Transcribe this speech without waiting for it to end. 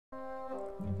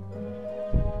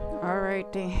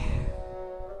Alrighty.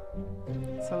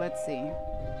 So let's see.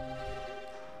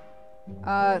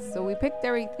 So we picked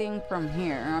everything from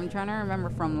here. I'm trying to remember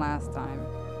from last time.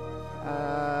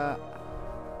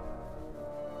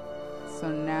 So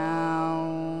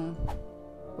now...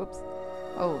 Whoops.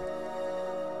 Oh.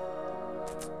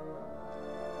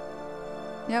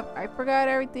 Yep, I forgot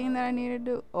everything that I needed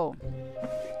to do. Oh.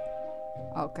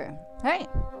 Okay. Hey!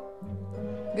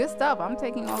 Good stuff. I'm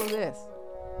taking all of this.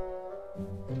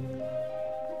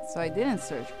 So I didn't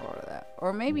search for all of that.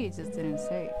 Or maybe it just didn't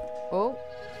save. Oh.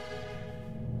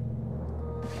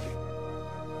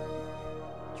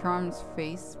 Charms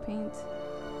face paint.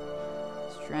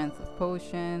 Strength of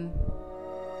potion.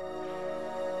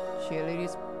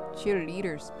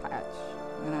 Cheerleaders patch.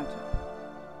 I'm gonna have to...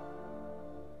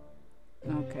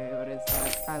 Okay, what is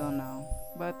that? I don't know.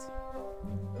 But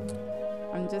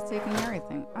I'm just taking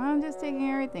everything. I'm just taking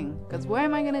everything. Because why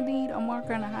am I gonna need a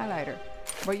marker and a highlighter?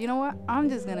 But you know what? I'm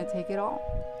just gonna take it all.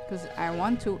 Because I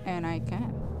want to and I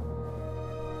can.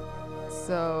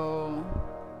 So...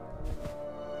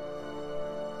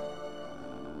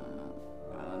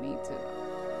 I don't need to.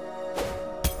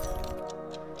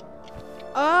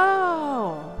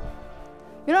 Oh!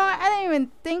 You know what? I didn't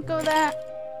even think of that.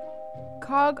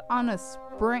 Cog on a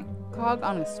spring. Cog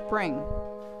on a spring.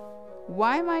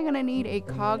 Why am I gonna need a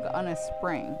cog on a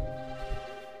spring?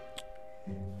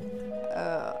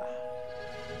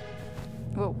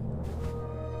 Whoa.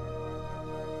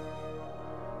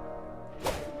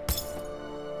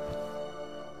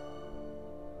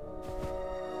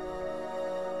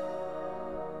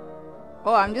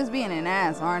 Oh, I'm just being an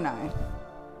ass, aren't I?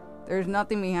 There's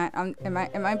nothing behind.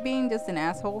 Am I being just an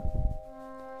asshole?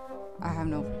 I have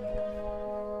no.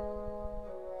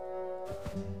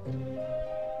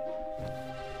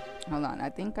 Hold on, I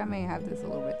think I may have this a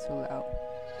little bit too loud.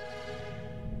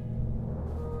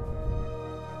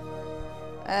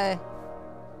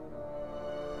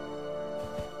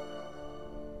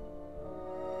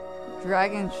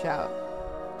 Dragon shout.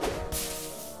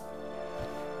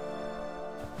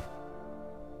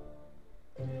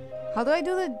 How do I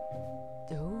do the...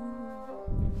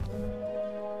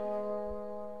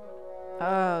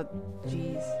 Oh,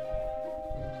 jeez.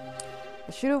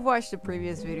 I should have watched the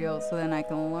previous video so then I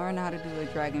can learn how to do a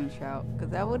dragon shout. Because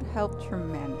that would help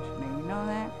tremendously. You know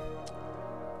that?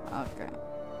 Okay.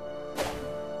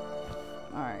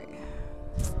 Alright.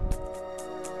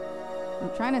 I'm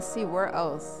trying to see where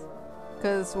else.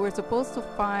 Because we're supposed to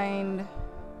find...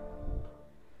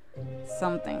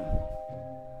 something.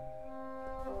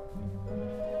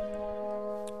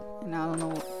 And I don't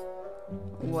know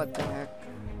what the heck.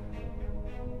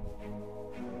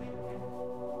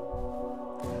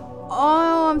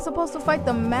 Oh, I'm supposed to fight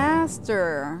the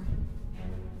master.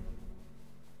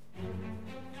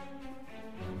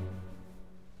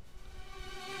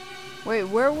 Wait,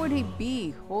 where would he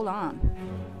be? Hold on.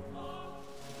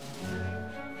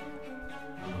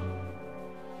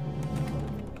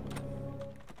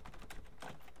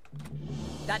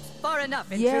 That's far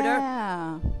enough, intruder.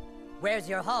 Yeah. Where's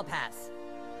your hall pass?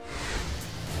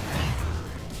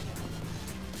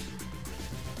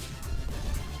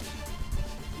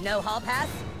 No hall pass?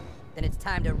 Then it's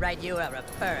time to write you a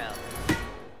referral.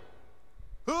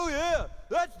 Oh yeah,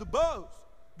 that's the boss.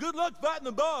 Good luck fighting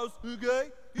the boss,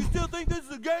 okay? You still think this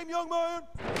is a game, young man?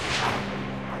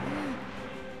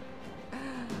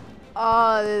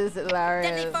 Oh, this is hilarious.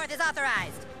 Deadly Fourth is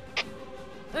authorized.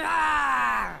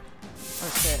 Rawr! Oh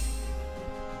shit.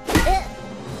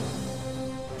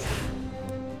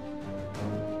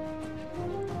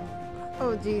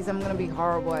 Oh geez, I'm gonna be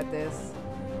horrible at this.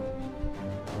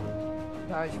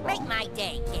 Dodgeball. Make my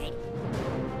day, kid.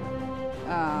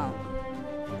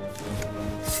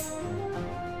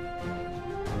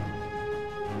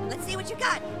 Let's see what you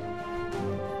got.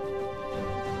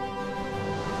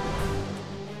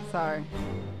 Sorry.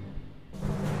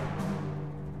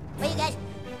 Wait, you guys.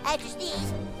 I have to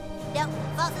sneeze. No,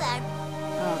 false alarm.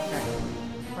 Okay.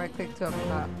 Right click to up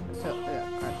top. So,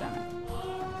 yeah, right damn it.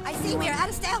 I see we are at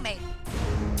a stalemate.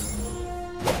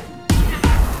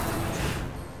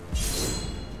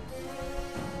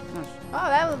 Oh,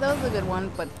 that was a good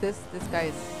one, but this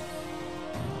guy's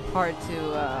hard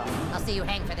to. I'll see you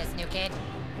hang for this, new kid.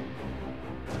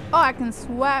 Oh, I can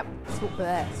swap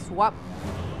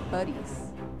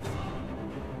buddies.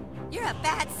 You're a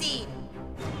bad seed.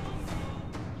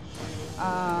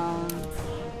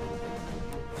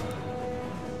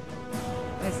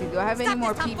 Let's see. Do I have Stop any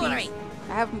more this tomfoolery.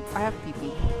 PPs? I have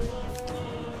PP.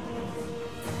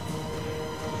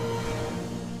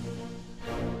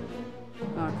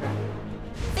 Okay.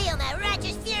 Feel my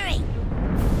righteous fury.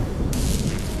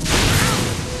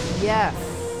 Yes.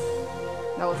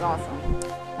 That was awesome.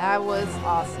 That was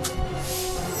awesome.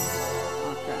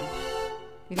 Okay.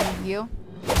 You didn't heal?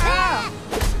 Ah!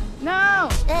 No!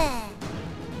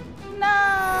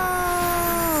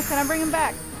 No! Can I bring him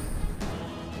back?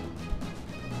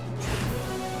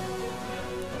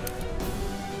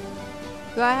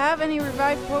 Do I have any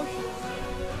revived potions?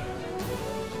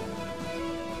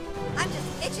 I'm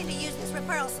just itching to use this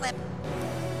referral slip.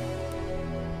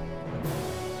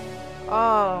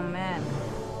 Oh man.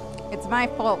 It's my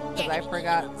fault because I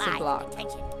forgot to block.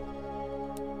 Attention.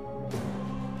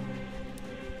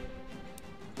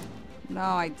 No,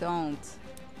 I don't.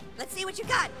 Let's see what you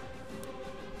got.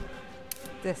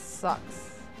 This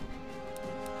sucks.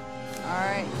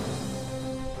 Alright.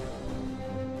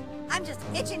 I'm just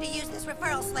itching to use this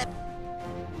referral slip.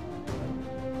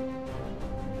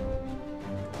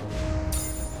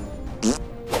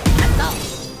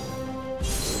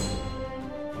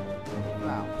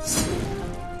 Wow.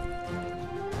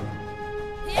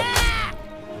 Yeah!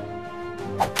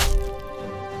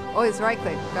 Oh, it's right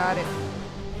click. Got it.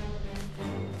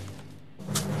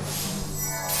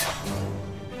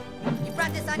 You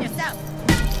brought this on yourself.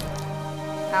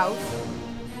 Out.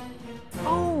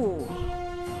 Oh!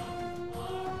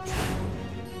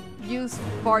 Use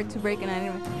fart to break an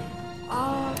enemy.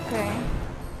 Oh, okay.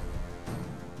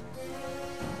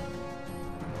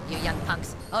 You young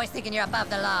punks, always thinking you're above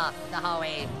the law, the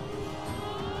hallway.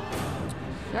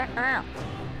 Shut up.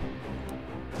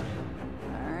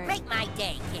 Alright. Break my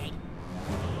day, kid.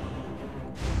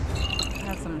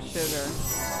 Have some sugar.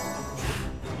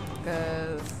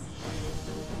 Because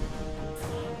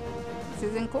this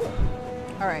isn't cool.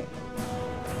 Alright.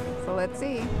 So let's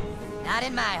see. Not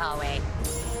in my hallway.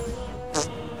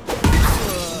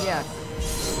 Yes.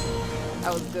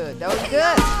 That was good. That was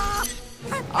good.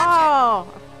 Oh, I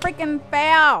freaking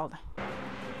failed.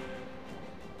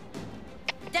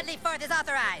 Deadly fourth is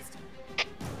authorized.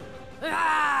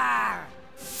 Rawr!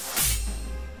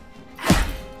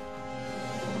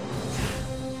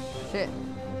 Shit.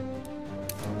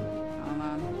 Hold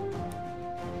on.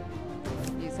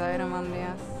 Use item on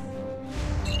this.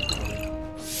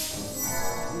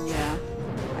 Yeah.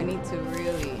 I need to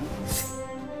really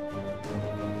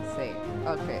save.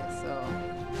 Okay, so.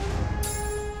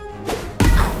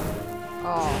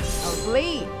 Oh, I was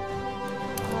late.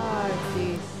 Oh,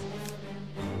 jeez.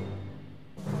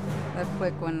 That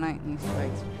quick when lightning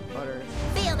strikes butters.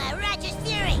 Feel my righteous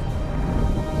fury!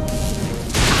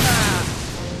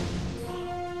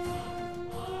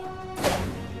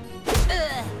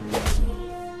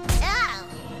 Ow!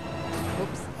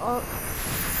 Oops. Oh,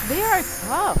 they are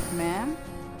tough, man.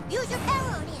 Use your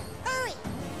power on him! Hurry!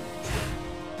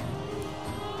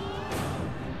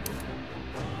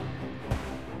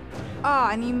 Ah,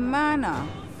 I need mana.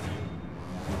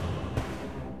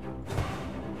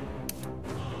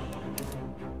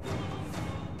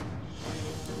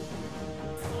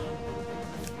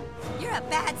 You're a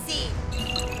bad seed!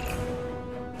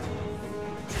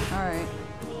 Alright.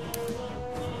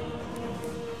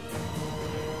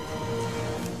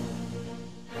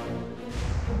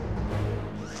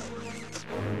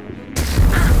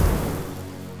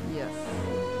 Yes.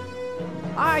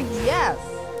 Ah, yes!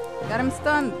 Got him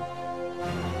stunned.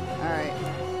 Alright.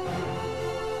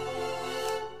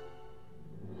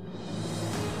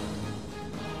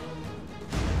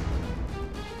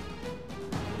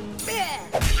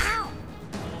 Ow!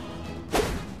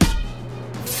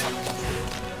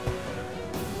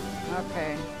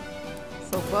 Okay.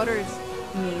 So Butters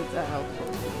needs a health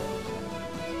potion.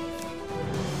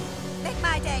 Make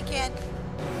my day, kid!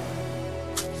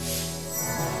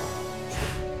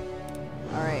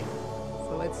 Alright.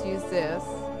 So let's use this.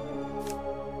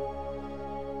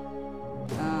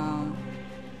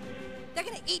 They're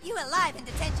gonna eat you alive in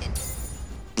detention!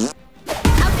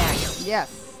 How dare you! Yes.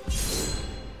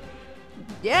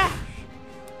 Yeah!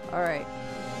 Alright.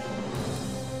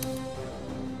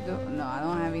 No, I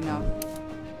don't have enough.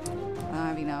 I don't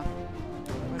have enough.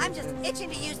 What I'm is just this? itching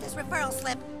to use this referral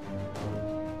slip.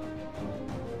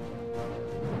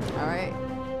 Alright.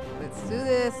 Let's do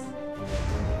this.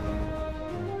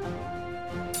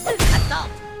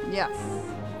 Assault! Yes.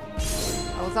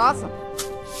 That was awesome.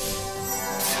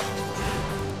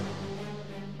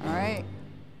 Alright.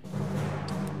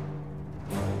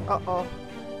 Uh-oh.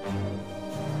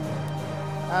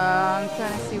 I'm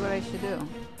trying to see what I should do.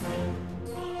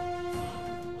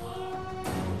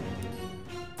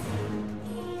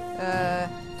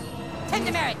 Ten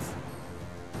demerits!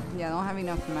 Yeah, I don't have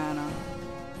enough mana.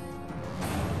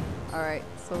 Alright,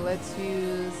 so let's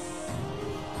use...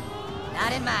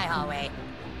 Not in my hallway.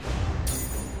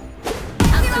 Too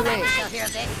I'll late. hear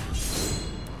of this.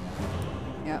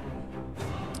 Yep.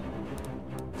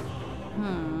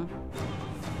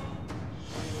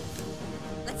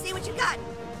 Let's see what you got.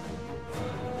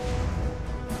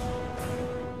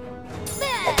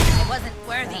 It wasn't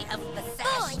worthy of the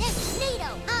sash. Boy, that's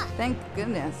neato, huh? Thank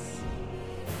goodness.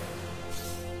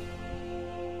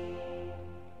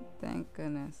 Thank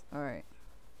goodness. Alright.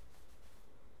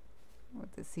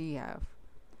 What does he have?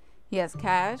 He has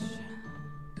cash.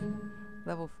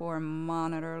 Level 4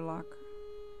 monitor locker.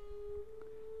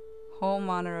 Home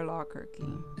monitor locker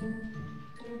key.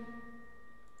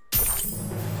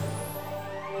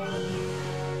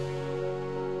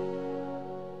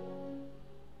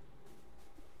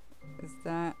 Is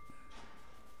that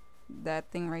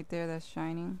thing right there that's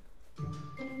shining?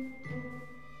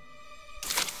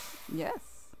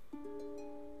 Yes.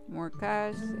 More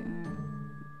cash.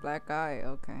 Black eye.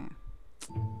 Okay.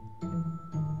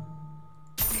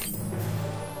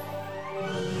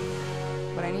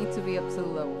 But I need to be up to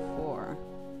level 4.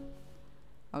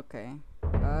 Okay.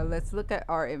 Let's look at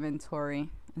our inventory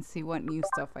and see what new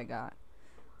stuff I got.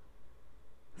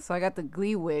 So I got the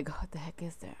Glee wig. What the heck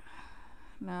is that?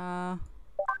 Nah.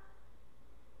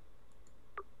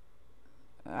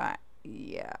 Alright.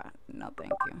 Yeah. No,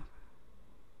 thank you.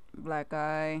 Black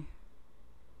eye.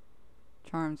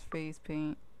 Charms face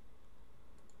paint.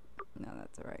 No,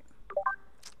 that's alright.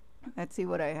 Let's see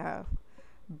what I have.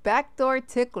 Backdoor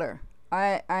tickler.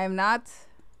 I'm not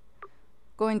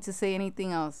going to say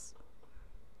anything else.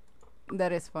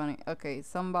 That is funny. Okay,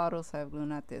 some bottles have glue,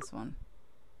 not this one.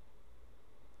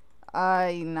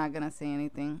 I'm not gonna say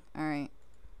anything. Alright.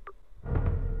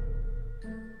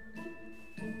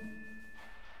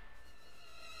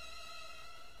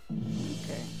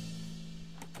 Okay.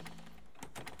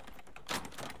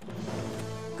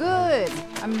 Good!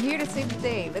 I'm here to save the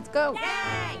day. Let's go!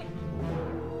 Yay!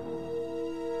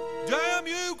 Damn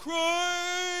you,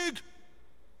 Craig!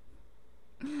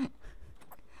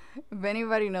 If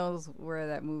anybody knows where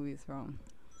that movie's from.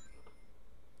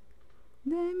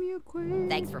 Damn you, Queen.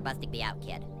 Thanks for busting me out,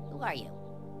 kid. Who are you?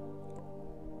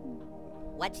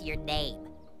 What's your name?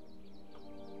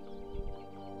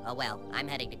 Oh well, I'm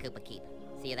heading to Koopa Keep.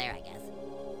 See you there, I guess.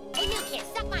 Hey, new kid,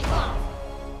 suck my balls.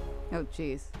 Oh,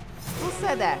 jeez. Who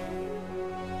said that?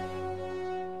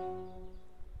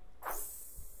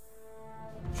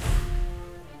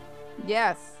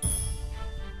 Yes.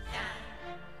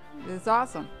 This is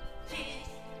awesome.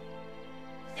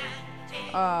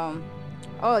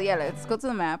 Oh yeah, let's go to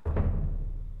the map.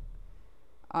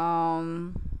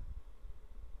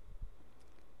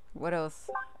 What else?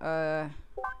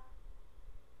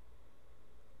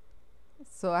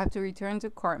 So I have to return to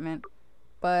Cartman,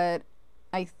 but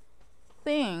I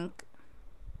think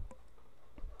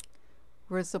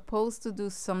we're supposed to do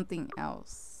something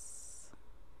else.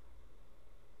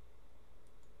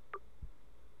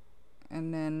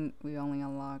 And then we only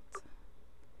unlocked.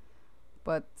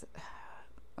 But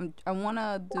I want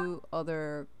to do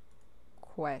other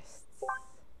quests.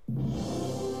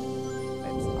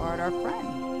 Let's add our friend.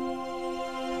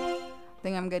 I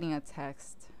think I'm getting a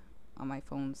text on my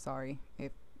phone. Sorry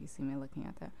if you see me looking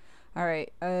at that. All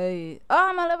right. Oh,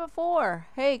 I'm at level 4.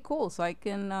 Hey, cool. So I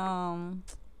can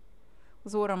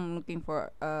what's what I'm looking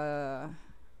for?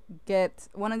 Get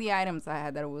one of the items I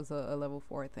had that was a level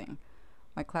 4 thing.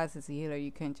 My class is a healer. You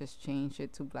can't just change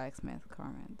it to blacksmith,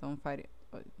 Carmen. Don't fight it.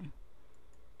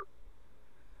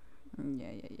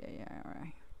 Yeah.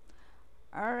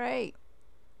 All right.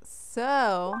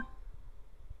 So,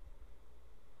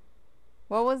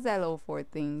 what was that level 4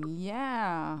 thing?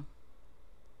 Yeah.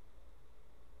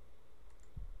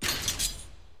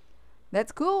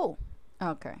 That's cool.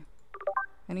 Okay.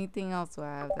 Anything else do I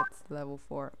have that's level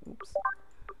 4? Oops.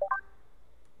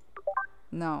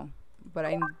 No, but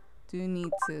I do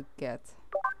need to get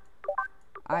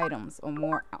items or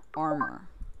more armor.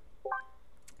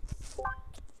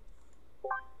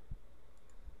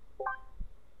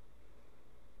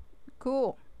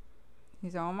 Cool.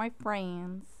 These are all my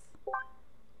friends.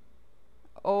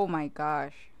 Oh my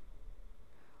gosh.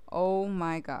 Oh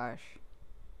my gosh.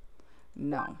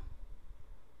 No.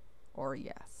 Or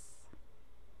yes.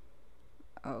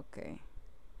 Okay.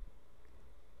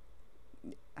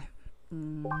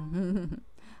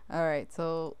 Alright,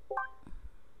 so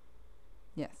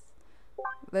yes.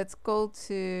 Let's go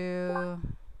to...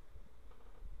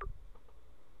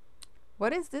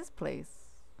 What is this place?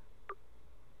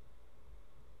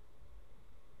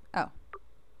 Oh.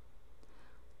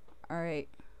 Alright.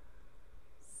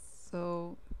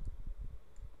 So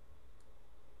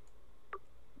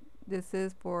this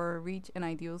is for reach an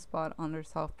ideal spot under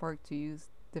South Park to use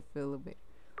defibrillate.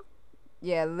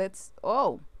 Yeah, let's...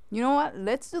 Oh! You know what?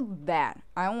 Let's do that.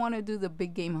 I want to do the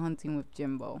big game hunting with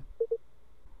Jimbo.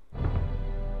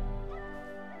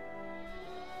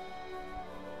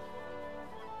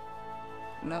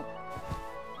 Nope.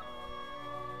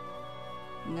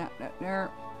 No, no, no.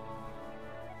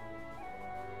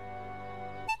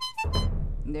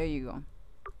 There you go.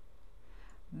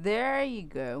 There you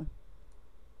go.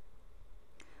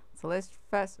 So let's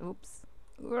oops.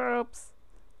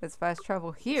 Let's fast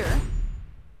travel here.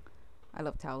 I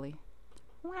love Towley.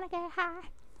 Wanna get high?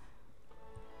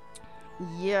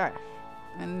 Yeah.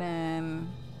 And then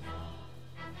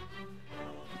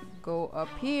go up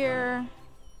here.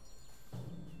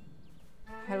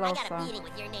 Hello, I got a meeting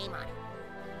with your name on it.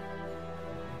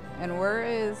 And where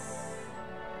is...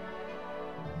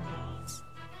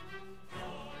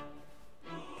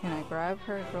 Can I grab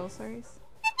her groceries?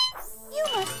 You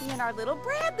must be in our little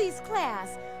Bradley's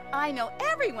class. I know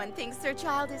everyone thinks their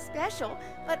child is special,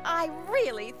 but I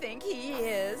really think he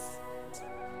is.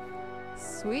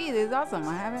 Sweet, it's awesome.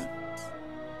 I haven't...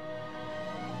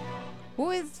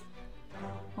 Who is...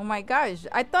 Oh my gosh,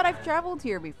 I thought I've traveled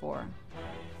here before.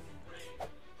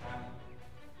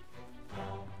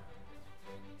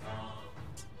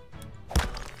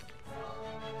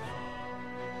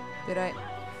 Did I...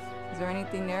 Is there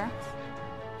anything there?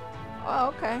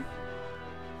 Oh, okay.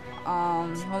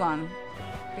 Hold on.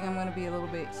 I think I'm gonna be a little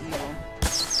bit evil.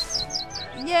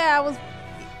 Yeah, I was...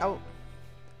 Oh.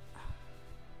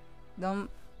 Don't...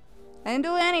 I didn't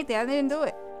do anything. I didn't do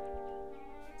it.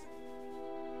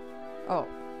 Oh.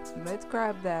 Let's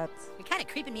grab that. You're kind of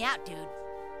creeping me out, dude.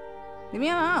 Leave me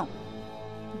alone.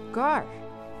 Gosh.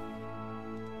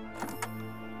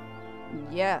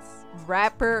 Yes.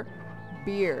 Rapper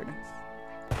beard.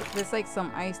 Just like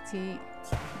some iced tea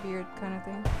beard kind of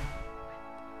thing.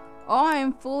 Oh,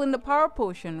 I'm full in the power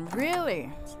potion.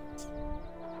 Really?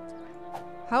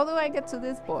 How do I get to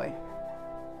this boy?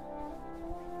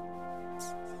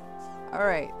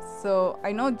 Alright, so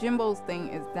I know Jimbo's thing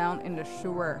is down in the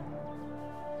sewer.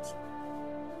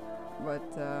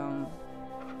 But,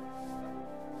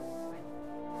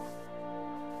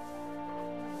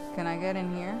 can I get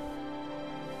in here?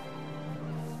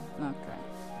 Okay.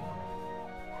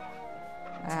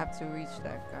 I have to reach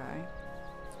that guy.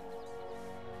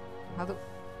 How do...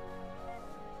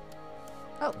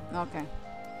 Oh, okay.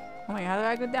 Oh my, how do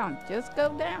I go down? Just go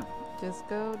down. Just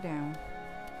go down.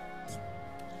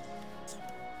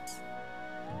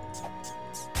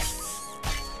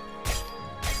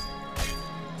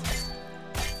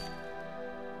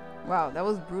 Wow, that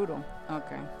was brutal.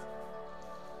 Okay.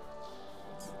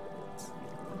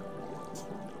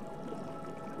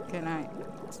 Can I?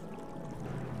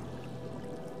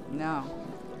 No.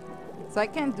 So I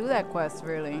can't do that quest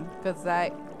really, because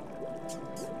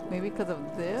maybe because of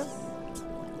this?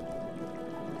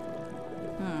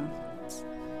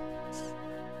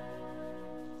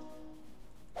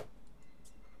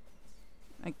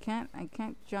 I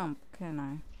can't jump, can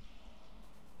I?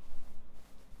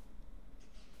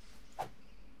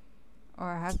 Or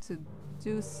I have to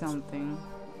do something.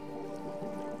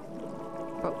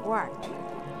 But what?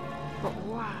 But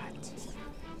what?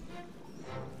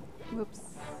 Whoops.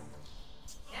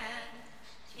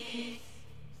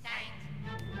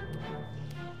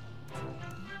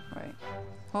 Wait.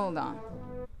 Hold on.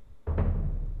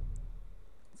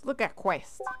 Let's look at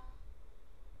quest.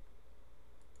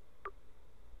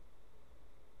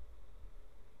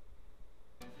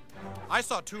 I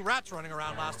saw 2 rats running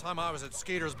around last time I was at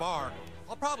Skater's Bar.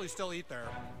 I'll probably still eat there.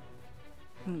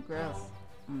 Gross.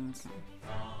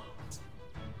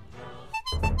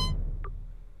 Okay.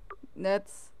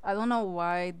 That's... I don't know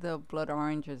why the blood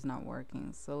orange is not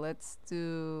working. So let's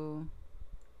do...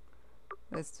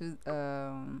 What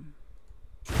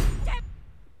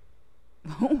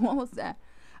was that?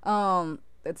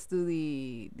 Let's do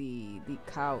the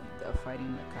cow, the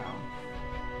fighting the cow.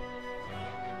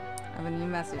 I have a new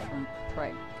message from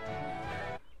Craig.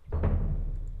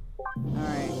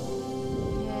 Alright.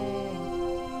 Yay.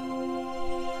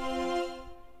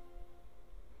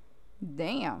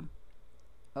 Damn.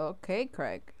 Okay,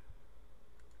 Craig.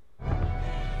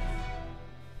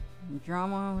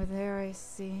 Drama over there, I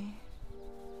see.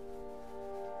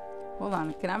 Hold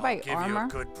on, can I buy armor?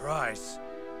 Give you a good price.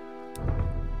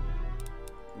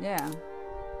 Yeah.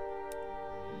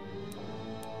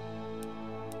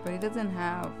 But he doesn't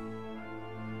have...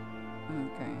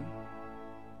 Okay.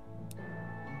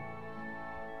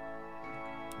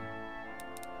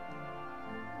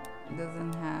 He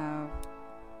doesn't have...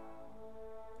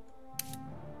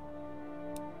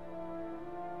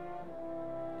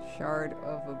 Shard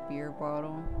of a beer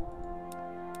bottle.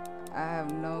 I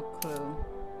have no clue.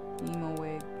 Emo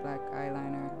wig, black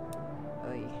eyeliner.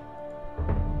 Oy.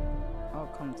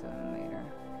 I'll come to him later.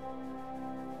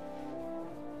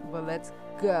 But let's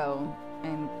go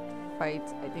and fight.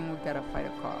 I think we gotta fight a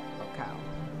cow.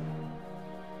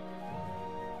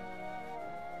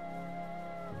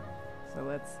 So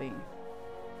let's see.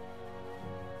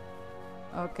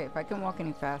 Okay, if I can walk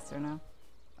any faster now.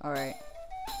 Alright.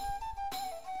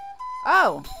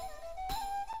 Oh!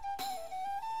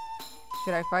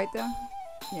 Should I fight them?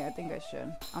 Yeah, I think I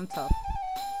should. I'm tough.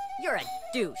 You're a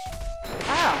douche.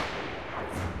 Ow!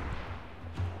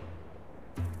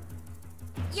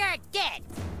 You're dead.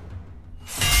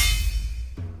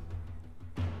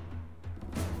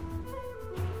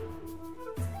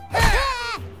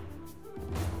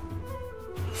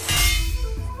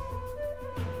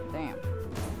 Damn.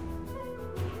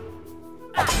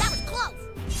 That was close.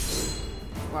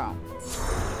 Wow.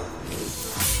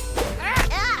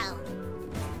 Ow.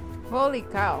 Holy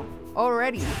cow.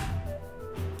 Already.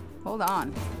 Hold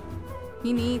on.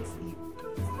 He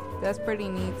desperately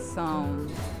needs some...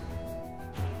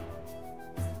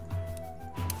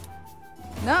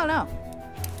 No.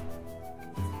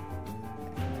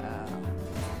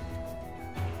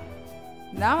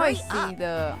 Now I see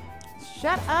the...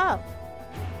 Shut up!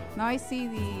 Now I see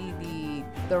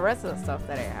the rest of the stuff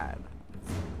that I had.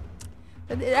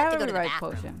 I have a revive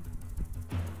potion.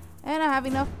 And I have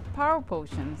enough power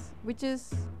potions, which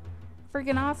is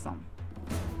freaking awesome.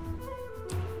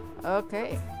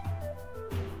 Okay.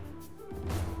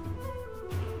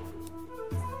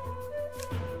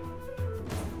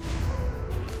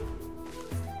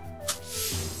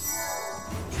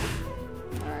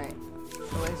 Alright.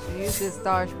 So let's use this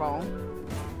dodgeball.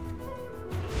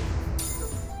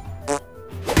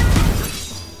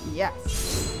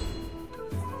 Yes.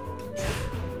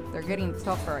 They're getting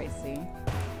tougher, I see.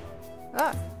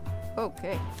 Ah,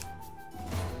 okay.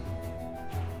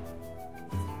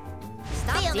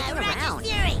 Stop digging around.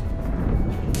 Fury.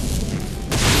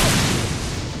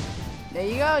 There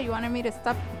you go. You wanted me to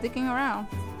stop digging around.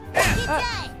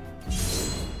 Oh,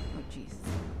 jeez.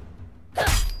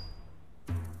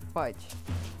 Fudge.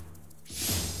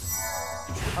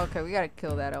 Okay, we gotta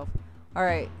kill that elf.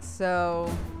 Alright, so...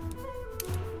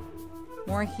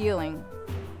 more healing.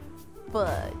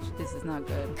 Fudge. This is not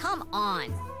good. Come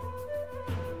on.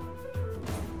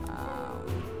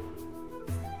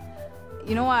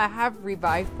 You know what? I have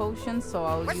revive potions, so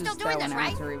I'll use still that doing when this, I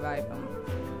have right? to revive him.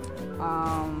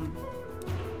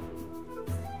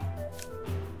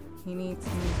 He needs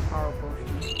power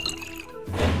potions.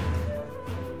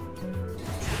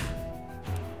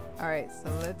 Alright, so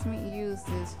let me use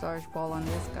this dodgeball on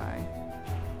this guy.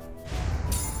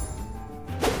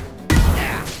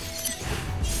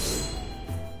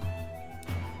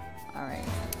 Alright.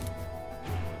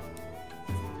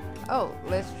 Oh,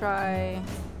 let's try...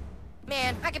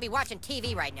 Man, I could be watching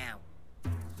TV right now.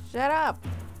 Shut up!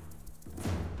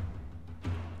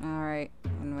 Alright,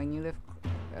 and when you lift...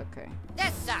 Okay.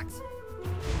 This sucks.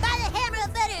 By the hammer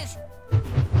of finish!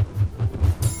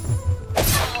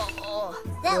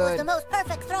 That was Good. the most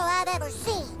perfect throw I've ever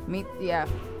seen. Yeah.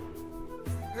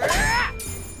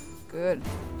 Good.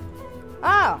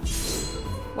 Ah!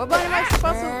 What button am I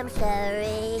supposed to... I'm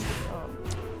sorry. Oh.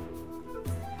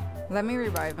 Let me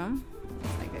revive him,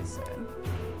 like I said.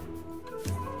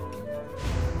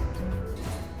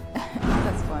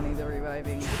 That's funny, the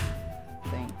reviving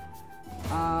thing.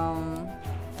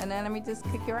 And then let me just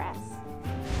kick your ass.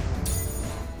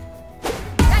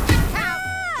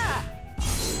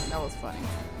 That was funny.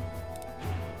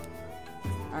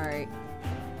 Alright.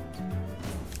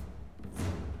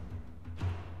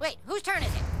 Wait, whose turn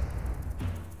is it?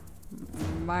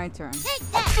 My turn.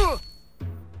 Take that!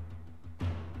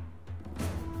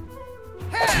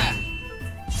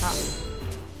 Ah.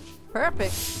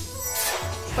 Perfect.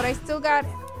 But I still got...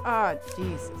 Oh,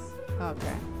 Jesus.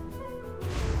 Okay.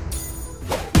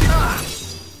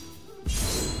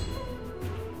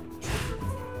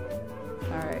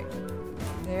 Alright.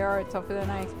 They are tougher than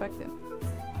I expected.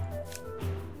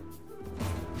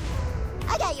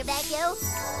 I got your back, yo.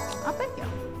 Oh, thank you.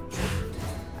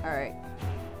 Alright.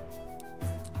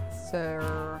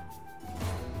 So...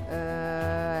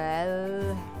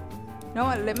 No,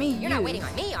 what? Let me use... You're not waiting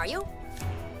on me, are you?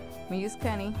 Let me use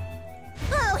Kenny.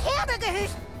 Oh,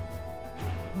 hamburgers!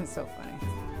 It's so funny.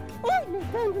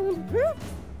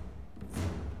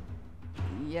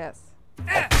 Yes.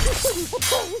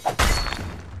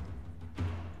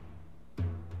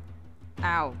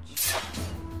 Ouch.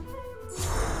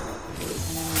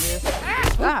 And then this.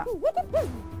 Ah!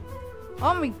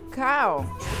 Oh my cow!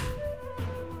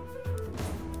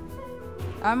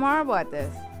 I'm horrible at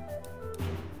this.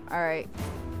 Alright.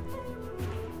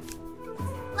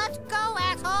 Love Let's go,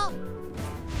 asshole!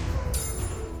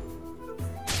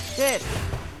 Shit.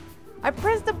 I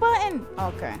pressed the button.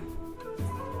 Okay.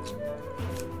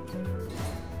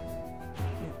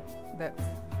 That.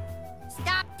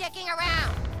 Stop dicking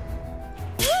around!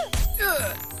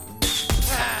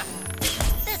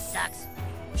 This sucks.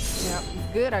 Yep.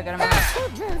 Good. I got him out.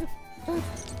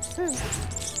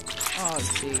 Oh,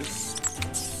 jeez.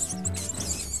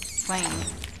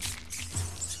 Flames.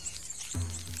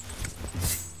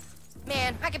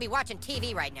 Man, I could be watching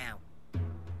TV right now.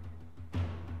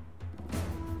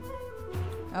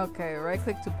 Okay, right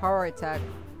click to power attack.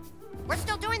 We're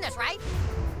still doing this, right?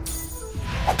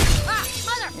 Ah,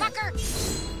 motherfucker!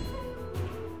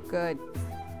 Good.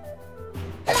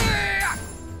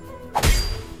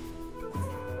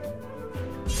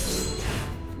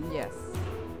 Yes.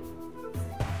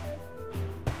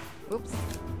 Oops.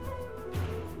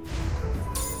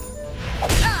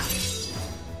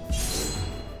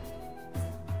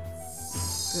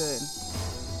 Good.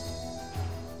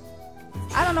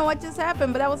 I don't know what just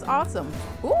happened, but that was awesome.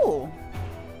 Ooh.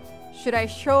 Should I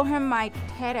show him my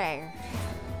teddy?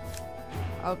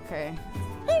 Okay.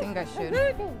 I think I should.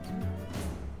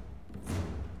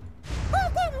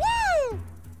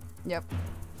 Yep.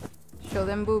 Show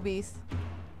them boobies.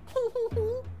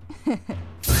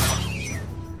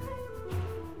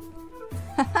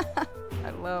 I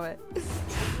love it.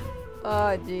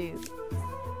 Oh, jeez.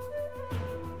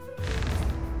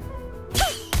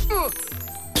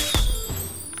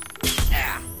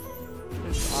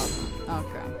 This is awesome.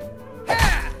 Okay.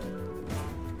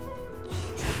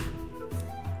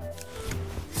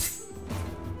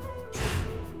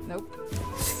 Nope.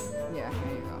 Yeah,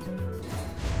 here you go.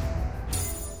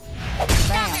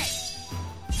 Bam.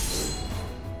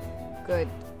 Good.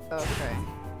 Okay.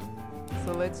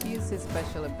 So let's use his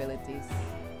special abilities.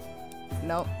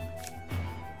 Nope.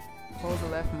 Hold the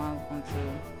left mouse onto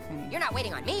Penny. You're not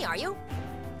waiting on me, are you?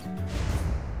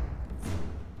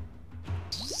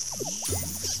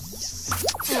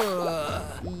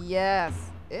 Yes.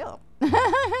 Ew.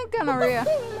 Gonorrhea.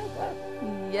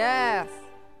 Yes.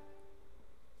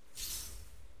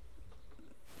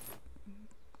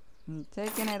 I'm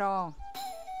taking it all.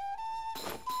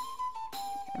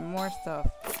 And more stuff.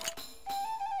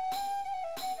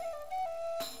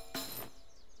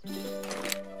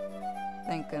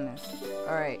 Thank goodness.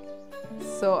 Alright.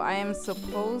 So I am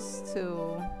supposed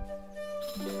to...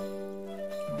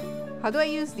 How do I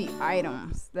use the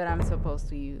items that I'm supposed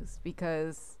to use?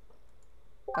 Because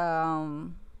for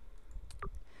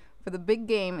the big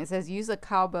game, it says use a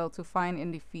cowbell to find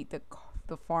and defeat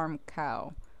the farm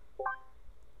cow.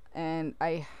 And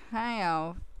I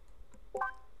have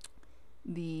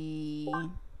the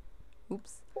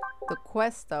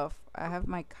quest stuff. I have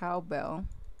my cowbell.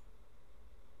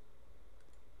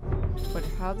 But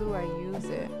how do I use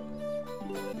it?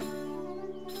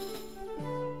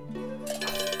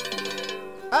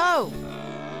 Oh!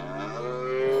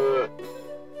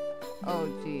 Oh,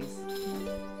 jeez.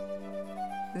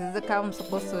 This is the cow I'm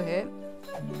supposed to hit?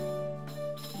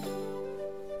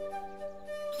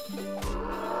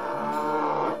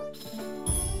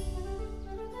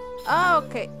 Oh,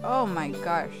 okay. Oh my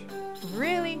gosh.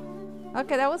 Really?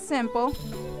 Okay, that was simple.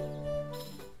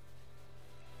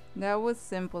 That was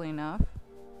simple enough.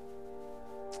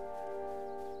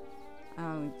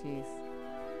 Oh, jeez.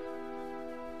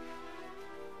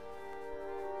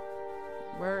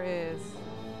 Where is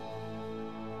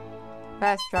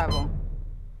fast travel?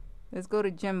 Let's go to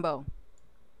Jimbo.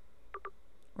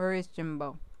 Where is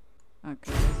Jimbo?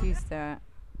 Okay, let's use that.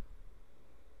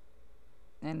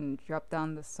 And drop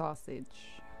down the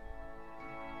sausage.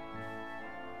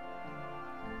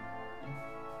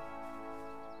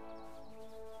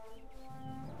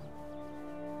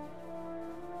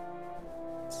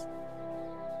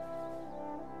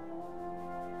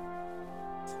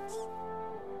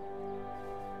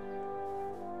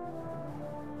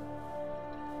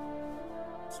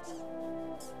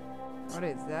 What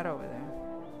is that over there?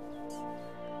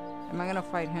 Am I gonna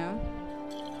fight him?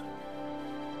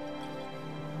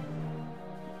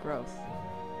 Gross.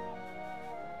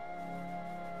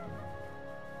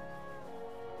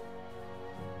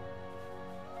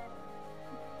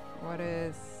 What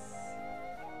is...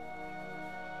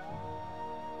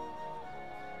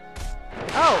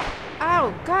 Oh!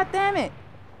 Ow! God damn it!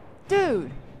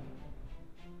 Dude!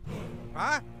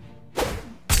 Huh?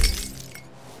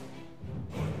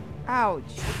 Ouch.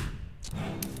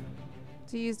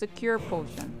 To use the cure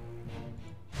potion.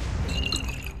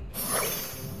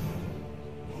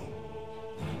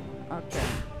 Okay.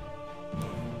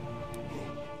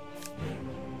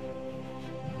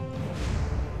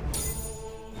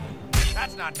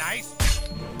 That's not not nice.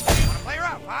 Wanna play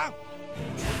rough, huh?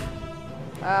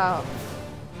 Oh,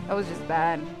 that was just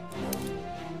bad.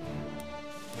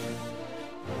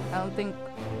 I don't think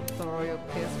the royal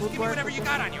kiss would Give me work. whatever you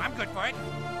got on you. I'm good for it.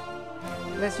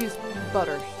 Let's use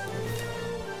butters.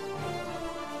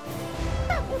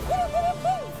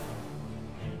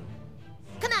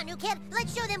 Come on, new kid.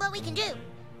 Let's show them what we can do.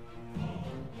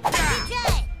 Good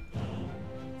try.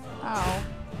 Oh.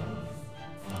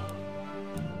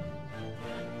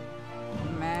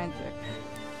 Magic.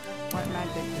 What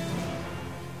magic?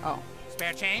 Oh.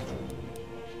 Spare change?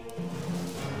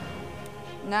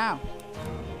 No.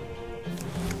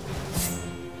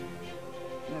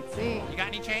 Let's see. You got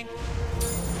any change?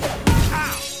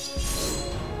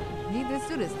 This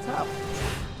suit is tough.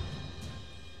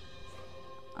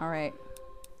 Alright.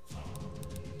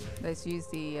 Let's use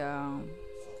the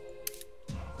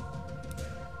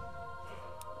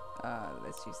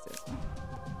let's use this one.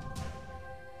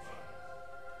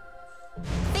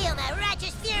 Feel my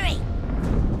righteous fury.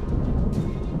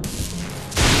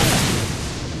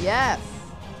 Yes!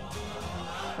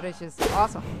 But it's just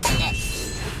awesome.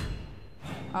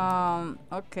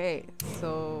 Okay,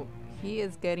 so he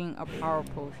is getting a power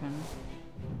potion.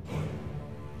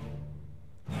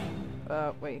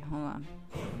 Wait, hold on.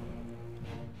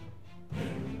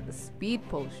 The speed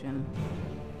potion.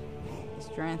 The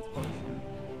strength potion.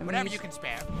 Whatever you can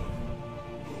spare.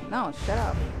 No, shut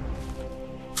up.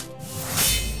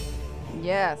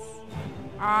 Yes.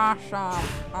 Awesome.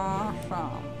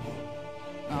 Awesome.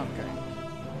 Okay.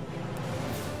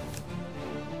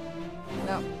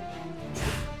 No.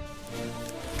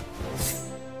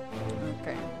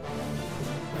 Okay.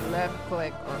 Left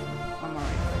click or I'm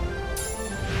right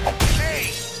click. Hey!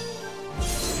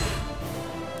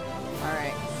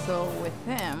 Alright, so with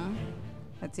him,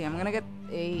 let's see, I'm gonna get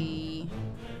a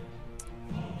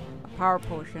power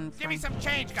potion. Give me some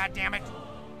change, goddammit!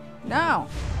 No!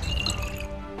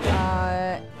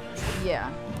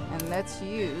 Yeah. And let's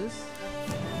use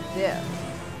this.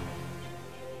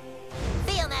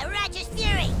 Feel my righteous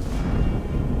fury.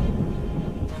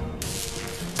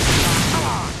 Come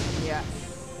on! Yes.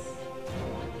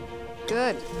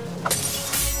 Good.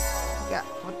 Yeah,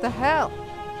 what the hell?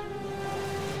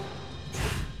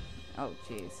 Oh,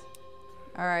 jeez.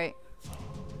 Alright.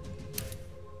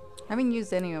 I haven't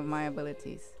used any of my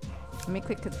abilities. Let me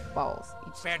click his balls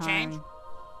each Spare time. change?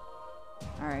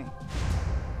 Alright.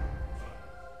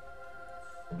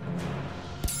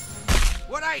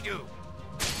 What'd I do?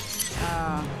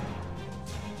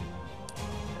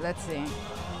 Let's see.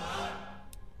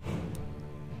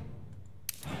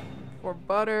 For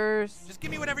butters. Just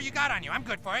give me whatever you got on you. I'm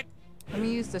good for it. Let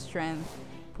me use the strength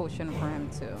potion for him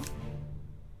too.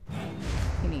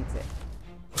 He needs it.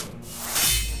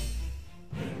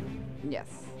 Yes.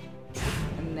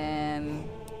 And then...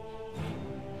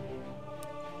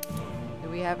 do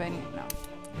we have any? No.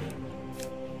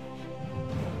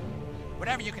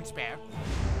 Whatever you can spare.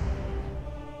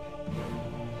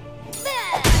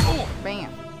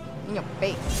 Bam! In your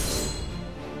face.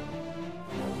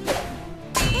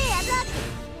 Hey, I'm lucky.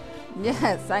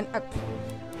 Yes,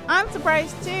 I'm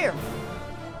surprised too.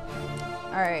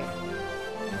 Alright.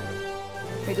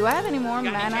 Wait, do I have any more You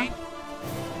got any mana? change?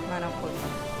 Mana potion.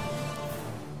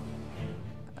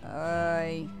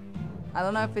 I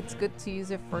don't know if it's good to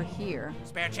use it for here.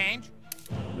 Spare change?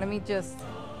 Let me just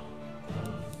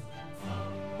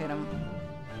hit him.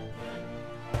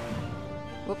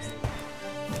 Whoops.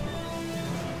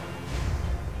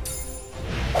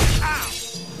 Ow!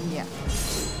 Yeah.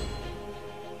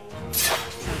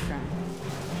 Okay.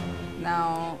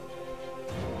 Now.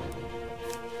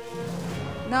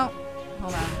 No.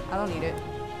 Hold on. I don't need it.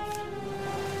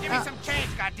 Give me some change,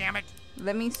 goddammit!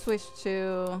 Let me switch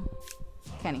to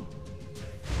Kenny.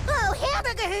 Oh,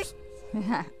 hamburgers.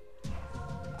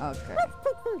 Okay.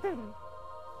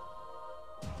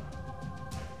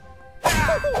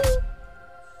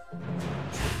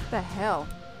 What the hell?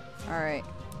 Alright.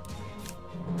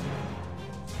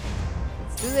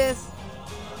 Let's do this.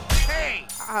 Hey!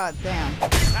 Ah, damn.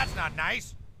 That's not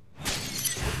nice.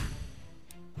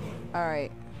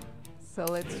 Alright. So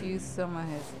let's use some of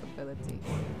his abilities.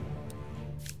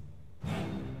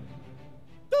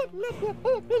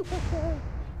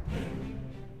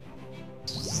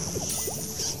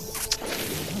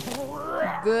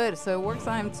 Good, so it works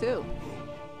on him too.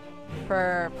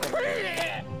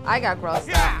 Perfect. I got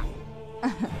grossed out.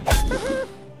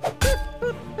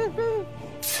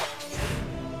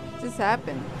 Just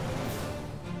happened.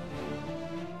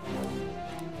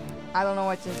 I don't know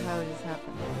what just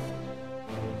happened.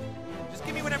 Just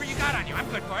give me whatever you got on you. I'm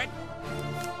good for it.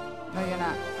 No, you're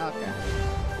not. Okay.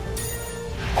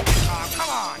 Oh, come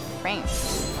on! Bam.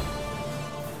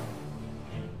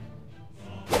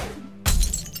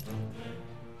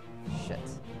 Shit.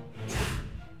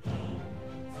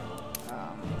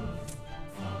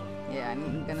 Yeah,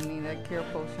 I'm gonna need that cure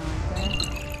potion right there.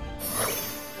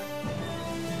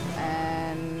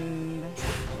 And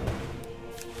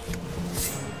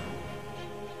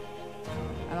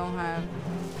I don't have.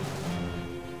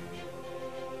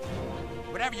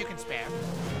 Whatever you can spare.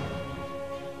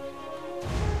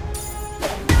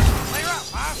 Clear up,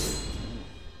 huh?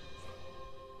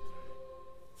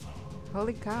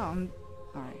 Holy cow!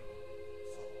 All right.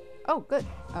 Oh, good.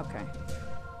 Okay.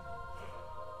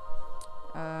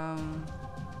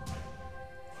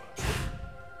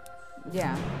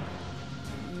 Yeah.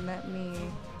 Let me.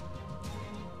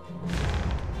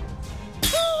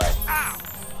 Ow!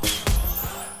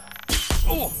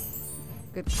 Oh!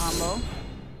 Good combo.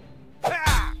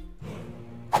 Ah!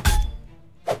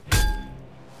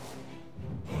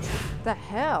 The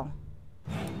hell?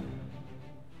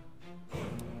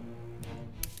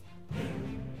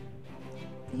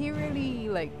 He really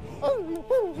like.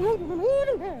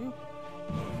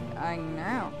 I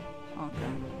know.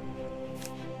 Okay.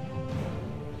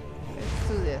 Let's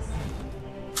do this.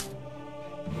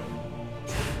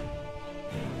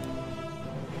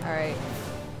 All right.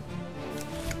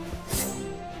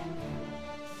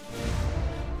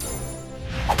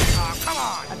 Oh, come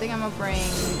on! I think I'm gonna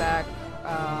bring back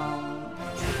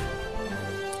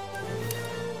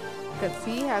because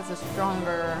he has a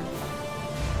stronger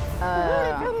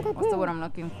what's the word I'm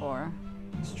looking for?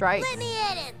 Strike. Let me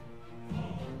at him.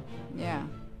 Yeah.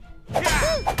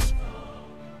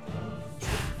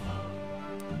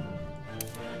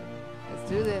 Let's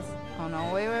do this. Oh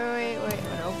no, wait.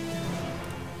 No.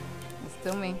 It's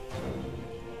still me.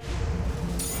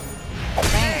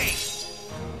 Bang.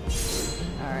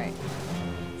 Alright.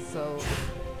 So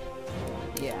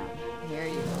yeah, here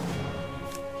you go.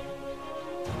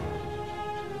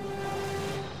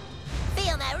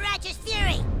 Feel my righteous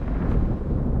fury.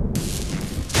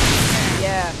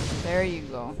 Yeah, there you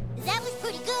go. That was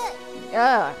pretty good.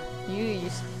 Yeah, you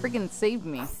freaking saved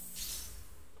me.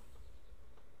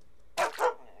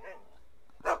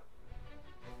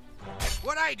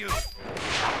 What'd I do?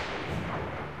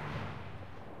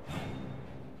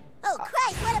 Oh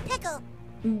Christ, what a pickle.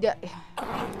 Yeah.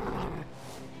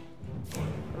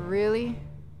 Really?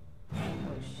 Oh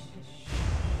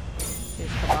shit.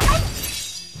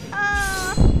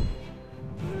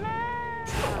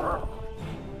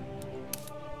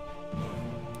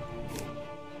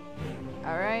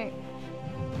 All right.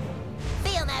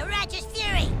 Feel my righteous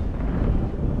fury.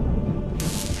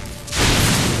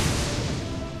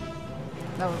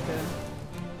 That was good.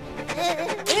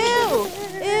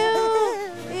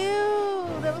 Ew!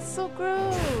 That was so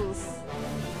gross.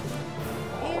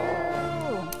 Ew!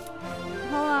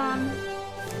 Hold on.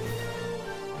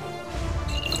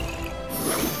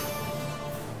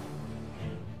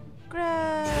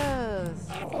 Gross.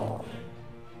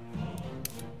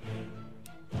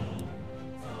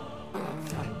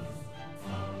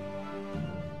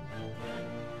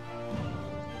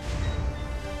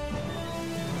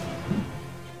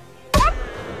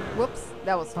 Whoops,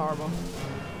 that was horrible.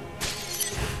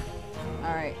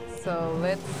 Alright, so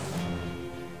let's.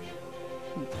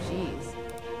 Jeez.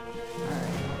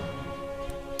 Alright.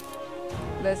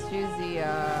 Let's use the.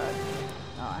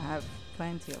 Oh, I have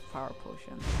plenty of power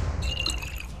potions.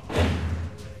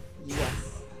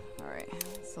 Yes. Alright,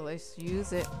 so let's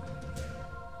use it.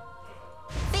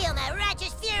 Feel my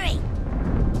righteous fury.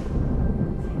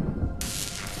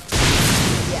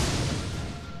 Yeah.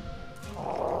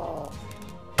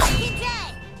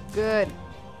 Good.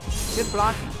 Good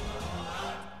blocking.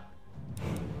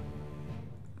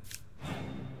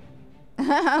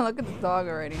 Look at the dog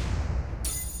already.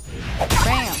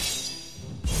 Bam.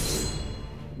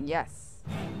 Yes.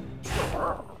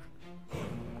 All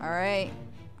right.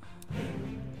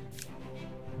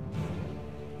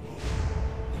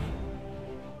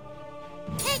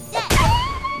 Take that.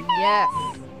 Yes.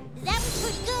 That was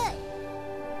pretty good.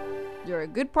 You're a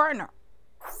good partner.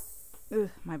 Ugh,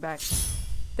 my back.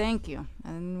 Thank you. I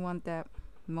didn't want that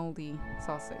moldy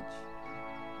sausage.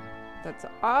 That's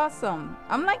awesome.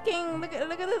 I'm liking. Look at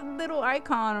the little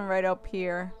icon right up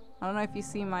here. I don't know if you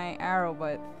see my arrow,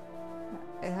 but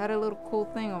it had a little cool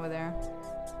thing over there.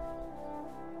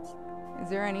 Is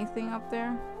there anything up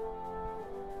there?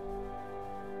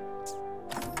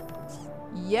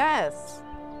 Yes.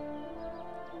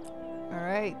 All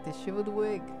right, the shivered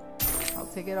wig. I'll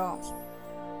take it all.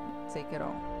 Take it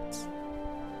all.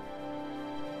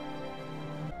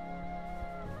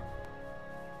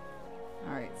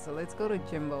 All right, so let's go to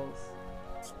Jimbo's.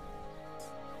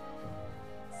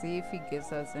 See if he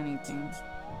gives us anything.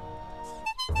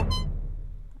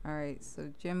 Alright,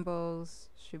 so Jimbo's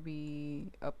should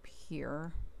be up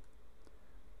here.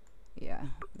 Yeah,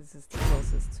 this is the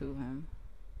closest to him.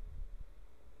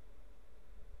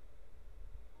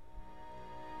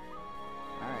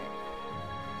 Alright.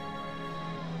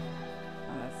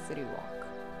 On that city walk.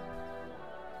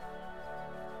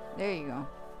 There you go.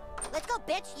 Let's go,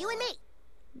 bitch, you and me.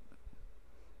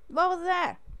 What was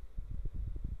that?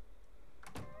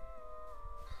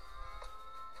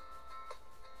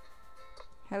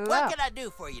 Hello. What can I do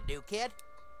for you, new kid?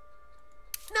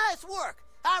 Nice work.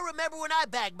 I remember when I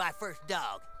bagged my first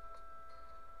dog.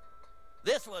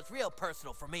 This one's real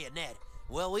personal for me and Ned.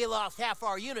 Well, we lost half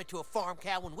our unit to a farm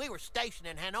cow when we were stationed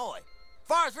in Hanoi.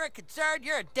 Far as we're concerned,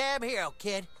 you're a damn hero,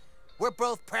 kid. We're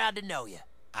both proud to know you.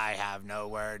 I have no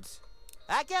words.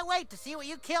 I can't wait to see what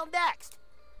you kill next.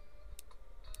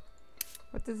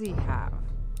 What does he have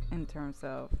in terms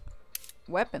of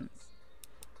weapons?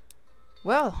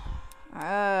 Well,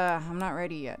 I'm not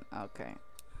ready yet. Okay.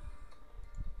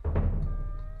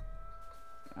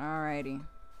 Alrighty.